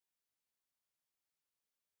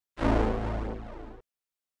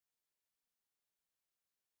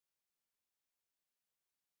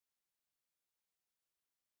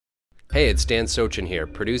Hey, it's Dan Sochin here,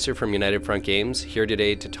 producer from United Front Games, here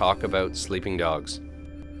today to talk about Sleeping Dogs.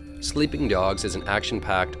 Sleeping Dogs is an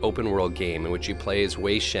action-packed open-world game in which you play as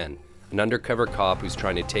Wei Shen, an undercover cop who's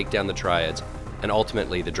trying to take down the Triads and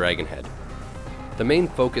ultimately the Dragonhead. The main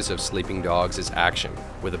focus of Sleeping Dogs is action,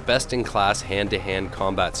 with a best-in-class hand-to-hand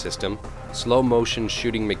combat system, slow-motion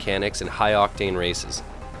shooting mechanics, and high-octane races.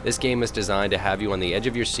 This game is designed to have you on the edge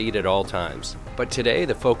of your seat at all times. But today,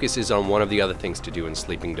 the focus is on one of the other things to do in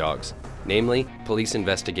Sleeping Dogs, namely police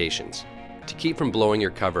investigations. To keep from blowing your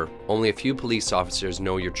cover, only a few police officers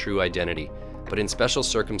know your true identity, but in special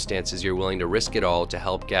circumstances you're willing to risk it all to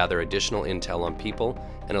help gather additional intel on people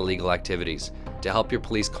and illegal activities, to help your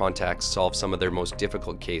police contacts solve some of their most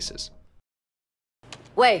difficult cases.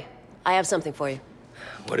 Wei, I have something for you.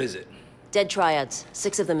 What is it? Dead Triads,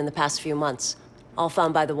 6 of them in the past few months. All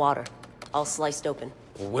found by the water, all sliced open.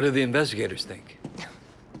 Well, what do the investigators think?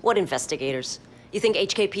 What investigators? You think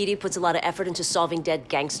HKPD puts a lot of effort into solving dead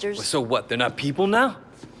gangsters? Well, so what, they're not people now?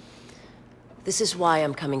 This is why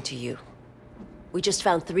I'm coming to you. We just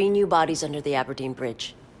found 3 new bodies under the Aberdeen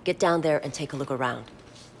Bridge. Get down there and take a look around.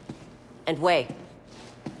 And Wei,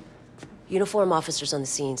 uniform officers on the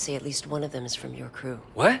scene say at least one of them is from your crew.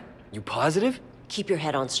 What? You positive? Keep your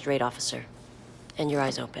head on straight, officer. And your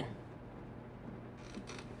eyes open.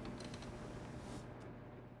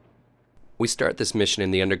 We start this mission in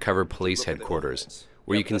the undercover police headquarters,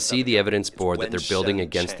 where you can see the evidence board that they're building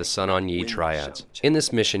against the Sun On Yee Triads. In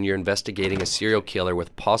this mission, you're investigating a serial killer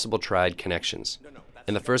with possible Triad connections.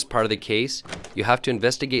 In the first part of the case, you have to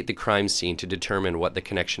investigate the crime scene to determine what the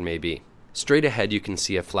connection may be. Straight ahead, you can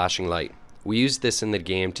see a flashing light. We use this in the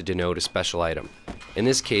game to denote a special item. In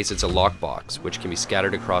this case, it's a lockbox, which can be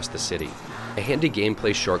scattered across the city. A handy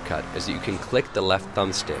gameplay shortcut is that you can click the left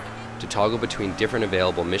thumbstick to toggle between different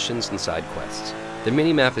available missions and side quests. The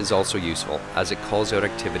minimap is also useful, as it calls out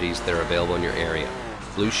activities that are available in your area.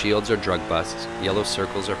 Blue shields are drug busts, yellow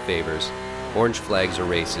circles are favors, orange flags are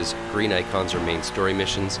races, green icons are main story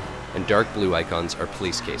missions, and dark blue icons are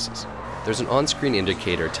police cases. There's an on-screen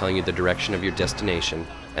indicator telling you the direction of your destination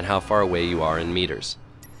and how far away you are in meters.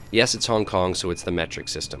 Yes, it's Hong Kong, so it's the metric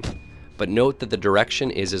system. But note that the direction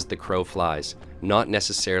is as the crow flies, not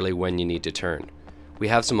necessarily when you need to turn. We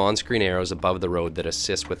have some on-screen arrows above the road that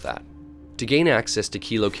assist with that. To gain access to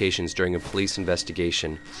key locations during a police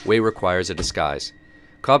investigation, Wei requires a disguise.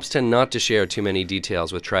 Cops tend not to share too many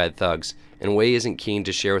details with Triad thugs, and Wei isn't keen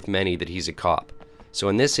to share with many that he's a cop. So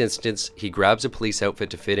in this instance, he grabs a police outfit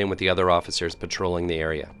to fit in with the other officers patrolling the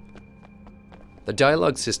area. The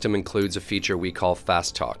dialogue system includes a feature we call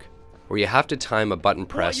Fast Talk, where you have to time a button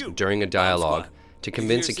press during a dialogue to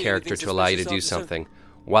convince a character to allow you to do something,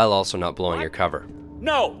 while also not blowing your cover.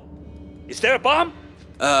 No! Is there a bomb?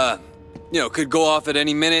 Could go off at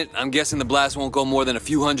any minute. I'm guessing the blast won't go more than a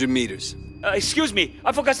few hundred meters. Excuse me,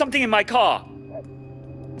 I forgot something in my car.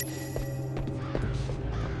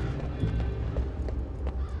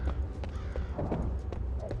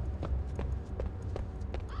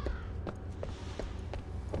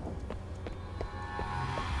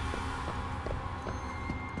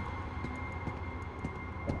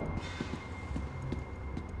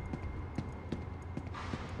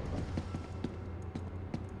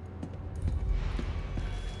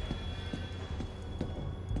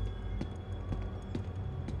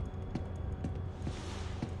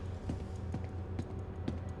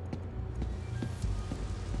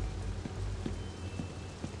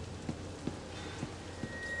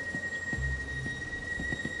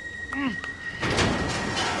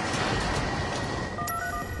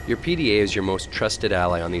 Your PDA is your most trusted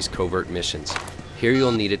ally on these covert missions. Here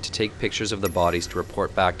you'll need it to take pictures of the bodies to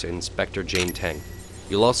report back to Inspector Jane Teng.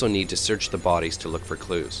 You'll also need to search the bodies to look for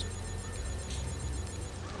clues.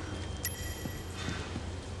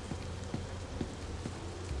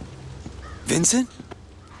 Vincent?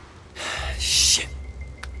 Shit.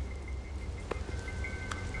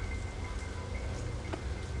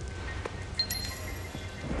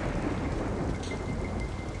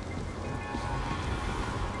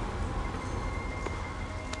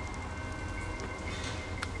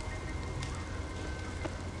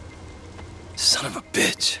 Son of a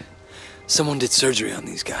bitch. Someone did surgery on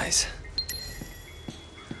these guys.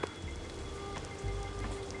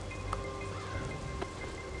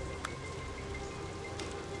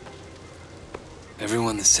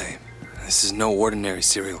 Everyone the same. This is no ordinary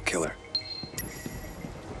serial killer.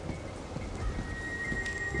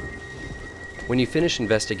 When you finish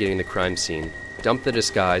investigating the crime scene, dump the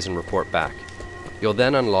disguise and report back. You'll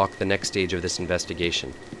then unlock the next stage of this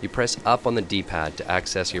investigation. You press up on the D-pad to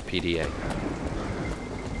access your PDA.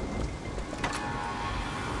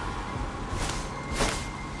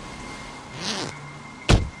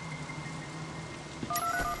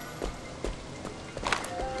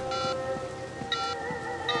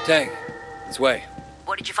 Tang, this way.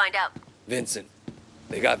 What did you find out? Vincent.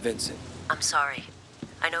 They got Vincent. I'm sorry.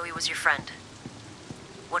 I know he was your friend.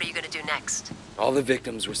 What are you gonna do next? All the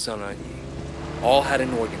victims were Sun On Yee. All had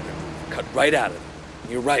an organ removed, cut right out of them.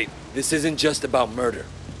 You're right, this isn't just about murder.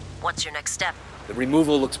 What's your next step? The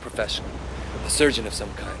removal looks professional. A surgeon of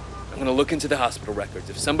some kind. I'm gonna look into the hospital records.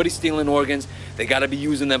 If somebody's stealing organs, they gotta be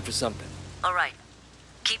using them for something. All right.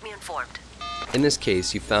 Keep me informed. In this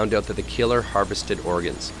case, you found out that the killer harvested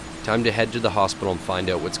organs. Time to head to the hospital and find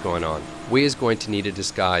out what's going on. Wei is going to need a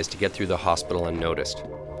disguise to get through the hospital unnoticed.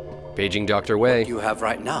 Paging Dr. Wei. What do you have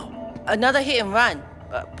right now? Another hit and run.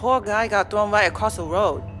 Poor guy got thrown right across the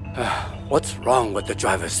road. What's wrong with the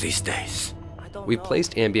drivers these days? We've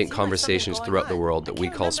placed ambient conversations throughout the world that we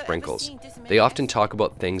call sprinkles. They often talk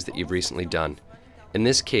about things that you've recently done. In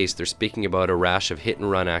this case, they're speaking about a rash of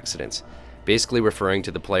hit-and-run accidents, basically referring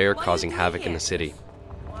to the player causing havoc in the city.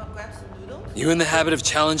 You in the habit of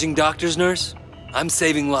challenging doctors, nurse? I'm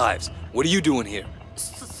saving lives. What are you doing here?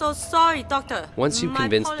 So sorry, doctor. Once you've My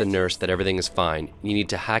convinced the apologies. nurse that everything is fine, you need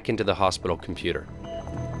to hack into the hospital computer.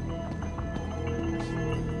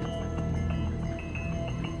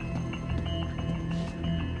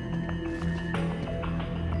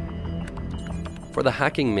 For the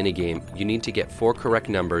hacking minigame, you need to get 4 correct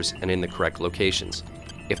numbers and in the correct locations.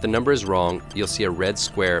 If the number is wrong, you'll see a red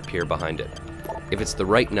square appear behind it. If it's the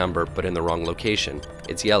right number but in the wrong location,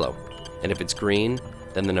 it's yellow. And if it's green,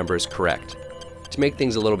 then the number is correct. To make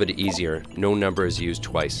things a little bit easier, no number is used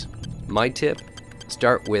twice. My tip,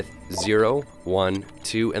 start with 0, 1,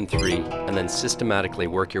 2, and 3, and then systematically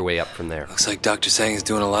work your way up from there. Looks like Dr. Sang is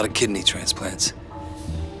doing a lot of kidney transplants.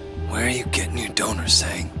 Where are you getting your donors,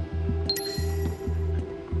 Sang?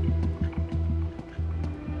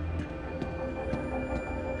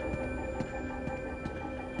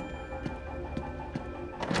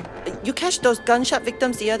 You catch those gunshot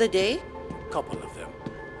victims the other day? Couple of them.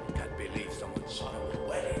 Can't believe someone shot them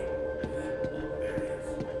away.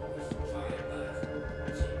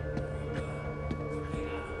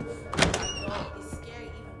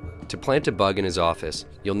 To plant a bug in his office,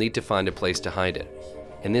 you'll need to find a place to hide it.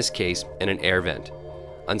 In this case, in an air vent.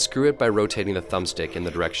 Unscrew it by rotating the thumbstick in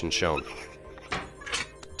the direction shown.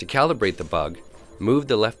 To calibrate the bug, move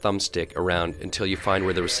the left thumbstick around until you find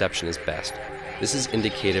where the reception is best. This is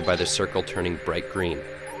indicated by the circle turning bright green.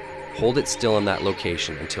 Hold it still in that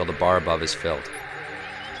location until the bar above is filled.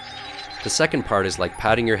 The second part is like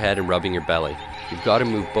patting your head and rubbing your belly. You've got to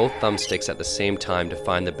move both thumbsticks at the same time to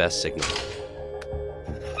find the best signal.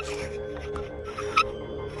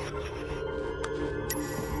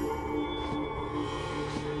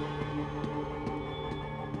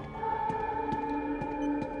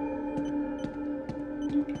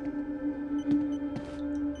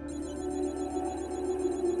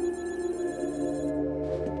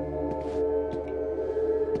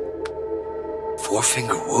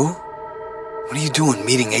 Four-finger woo? What are you doing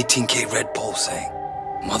meeting 18K Red Bull, Sang?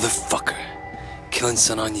 Motherfucker. Killing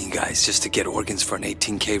Sun On Yee guys just to get organs for an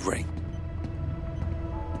 18K ring.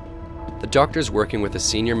 The doctor's working with a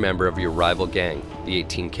senior member of your rival gang, the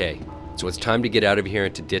 18K, so it's time to get out of here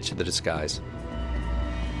and to ditch the disguise.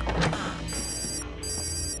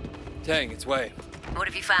 Tang, it's Wei. What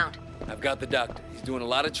have you found? I've got the doctor. He's doing a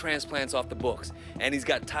lot of transplants off the books, and he's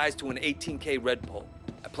got ties to an 18K Red Bull.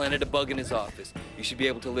 I planted a bug in his office. You should be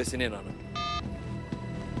able to listen in on him.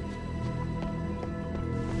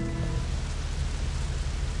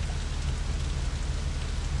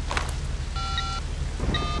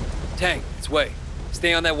 Tang, it's Wei.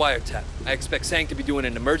 Stay on that wiretap. I expect Sang to be doing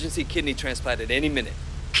an emergency kidney transplant at any minute.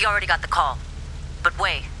 He already got the call. But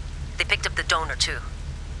wait, they picked up the donor too.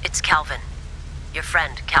 It's Calvin. Your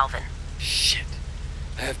friend, Calvin. Shit.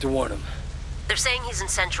 I have to warn him. They're saying he's in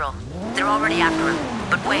Central. They're already after him.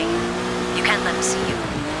 But wait, you can't let him see you.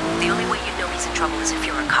 The only way you know he's in trouble is if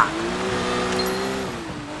you're a cop.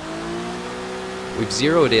 We've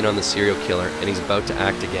zeroed in on the serial killer and he's about to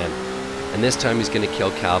act again. And this time he's going to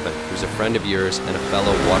kill Calvin, who's a friend of yours and a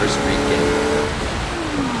fellow Water Street gang member.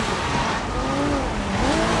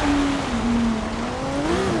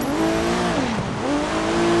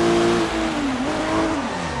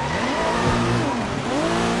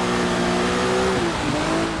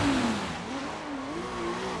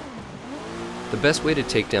 The best way to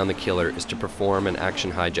take down the killer is to perform an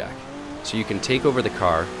action hijack. So you can take over the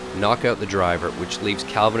car, knock out the driver, which leaves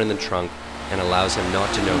Calvin in the trunk and allows him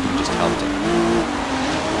not to know who just helped him.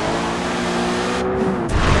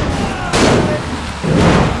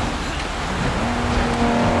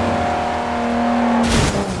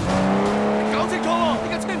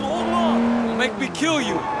 Don't make me kill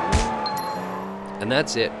you! And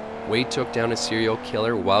that's it. Wade took down a serial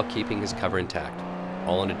killer while keeping his cover intact,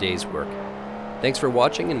 all in a day's work. Thanks for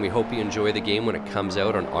watching, and we hope you enjoy the game when it comes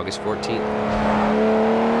out on August 14th.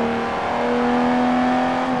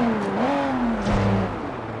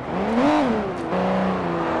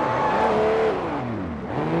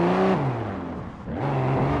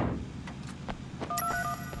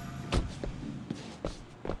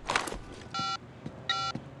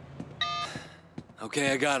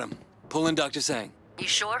 Okay, I got him. Pull in Dr. Sang. You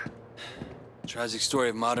sure? Tragic story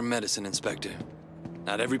of modern medicine, Inspector.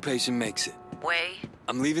 Not every patient makes it. Way.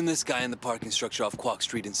 I'm leaving this guy in the parking structure off Quock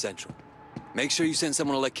Street in Central. Make sure you send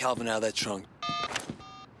someone to let Calvin out of that trunk.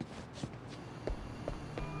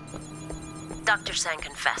 Dr. Sang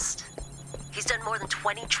confessed. He's done more than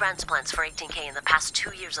 20 transplants for 18K in the past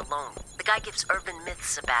 2 years alone. The guy gives urban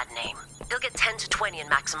myths a bad name. He'll get 10 to 20 in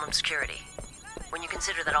maximum security. When you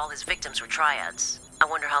consider that all his victims were triads, I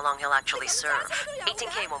wonder how long he'll actually serve.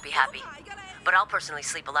 18K won't be happy. But I'll personally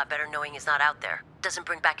sleep a lot better knowing he's not out there. Doesn't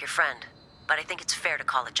bring back your friend. But I think it's fair to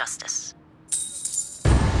call it justice.